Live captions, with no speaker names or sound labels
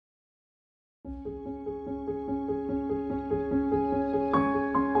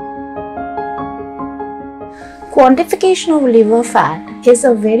Quantification of liver fat is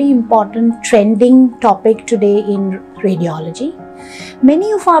a very important trending topic today in radiology.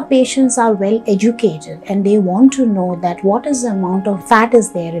 Many of our patients are well educated and they want to know that what is the amount of fat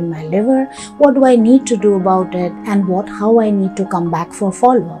is there in my liver, what do I need to do about it, and how I need to come back for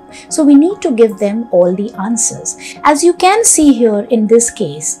follow-up. So we need to give them all the answers. As you can see here in this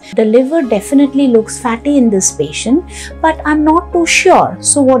case, the liver definitely looks fatty in this patient, but I'm not too sure.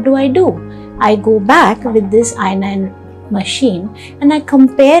 So what do? I go back with this I9 machine and I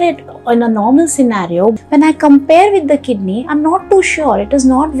compare it in a normal scenario. When I compare with the kidney, I'm not too sure. It is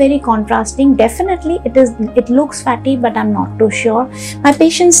not very contrasting. Definitely it looks fatty, but I'm not too sure. My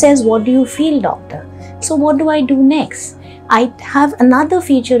patient says, "What do you feel, doctor?" So what do I do next? I have another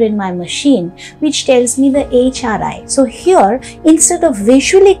feature in my machine which tells me the HRI. So here, instead of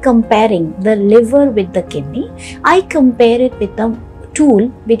visually comparing the liver with the kidney, I compare it with the tool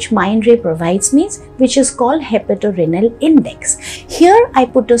which Mindray provides me, which is called Hepato-Renal Index. Here I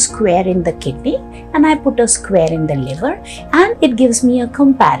put a square in the kidney and I put a square in the liver, and it gives me a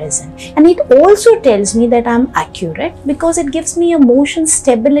comparison. And it also tells me that I'm accurate because it gives me a motion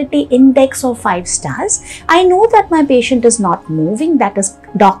stability index of 5 stars. I know that my patient is not moving, that is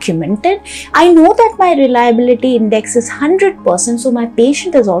documented. I know that my reliability index is 100%, so my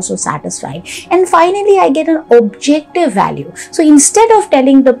patient is also satisfied. And finally, I get an objective value. So instead of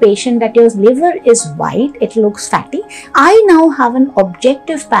telling the patient that your liver is white, it looks fatty, I now have an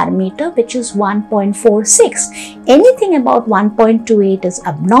objective parameter which is 1.46. Anything about 1.28 is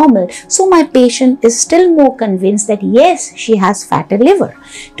abnormal, so my patient is still more convinced that yes, she has fatty liver.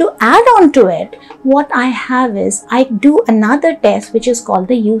 To add on to it, what I have is I do another test which is called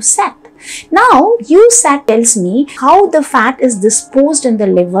the USAT. Now, USAT tells me how the fat is disposed in the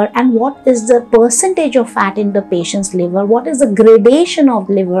liver and what is the percentage of fat in the patient's liver, what is the gradation of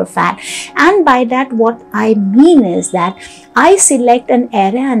liver fat. And by that, what I mean is that I select an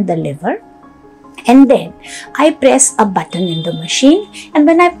area in the liver and then I press a button in the machine, and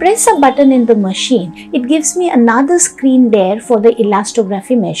when I press a button in the machine, it gives me another screen there for the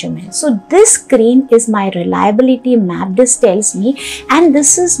elastography measurement. So this screen is my reliability map, this tells me, and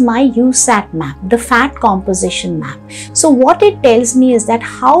this is my USAT map, the fat composition map. So what it tells me is that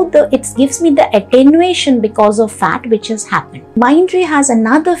it gives me the attenuation because of fat which has happened. Mindray has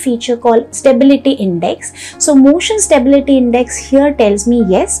another feature called stability index. So motion stability index here tells me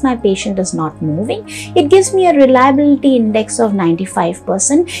yes, my patient is not moving. It gives me a reliability index of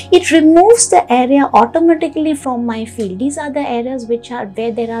 95%. It removes the area automatically from my field. These are the areas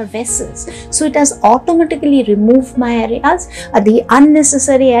where there are vessels. So it has automatically removed my areas, the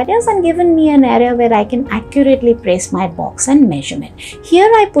unnecessary areas, and given me an area where I can accurately place my box and measurement.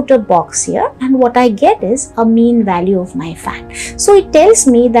 Here I put a box here, and what I get is a mean value of my fat. So it tells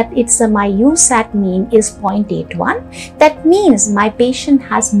me that my USAT mean is 0.81. That means my patient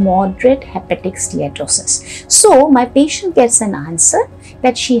has moderate hepatic steatosis. So my patient gets an answer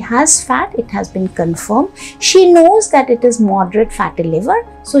that she has fat, it has been confirmed. She knows that it is moderate fatty liver,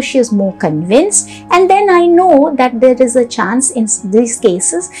 so she is more convinced. And then I know that there is a chance in these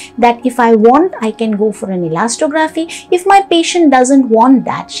cases that if I want, I can go for an elastography. If my patient doesn't want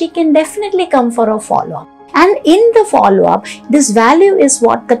that, she can definitely come for a follow-up. And in the follow-up, this value is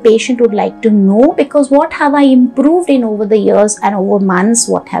what the patient would like to know, because what have I improved in over the years and over months,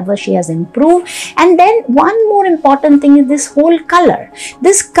 whatever she has improved. And then one more important thing is this whole color.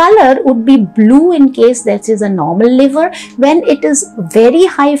 This color would be blue in case this is a normal liver. When it is very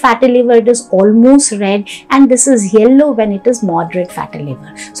high fatty liver, it is almost red, and this is yellow when it is moderate fatty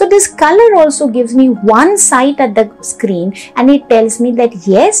liver. So this color also gives me one sight at the screen, and it tells me that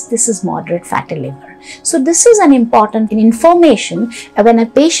yes, this is moderate fatty liver. So this is an important information. When a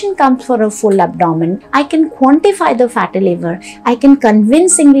patient comes for a full abdomen, I can quantify the fatty liver. I can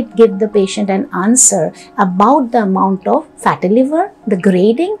convincingly give the patient an answer about the amount of fatty liver, the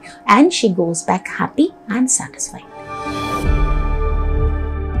grading, and she goes back happy and satisfied.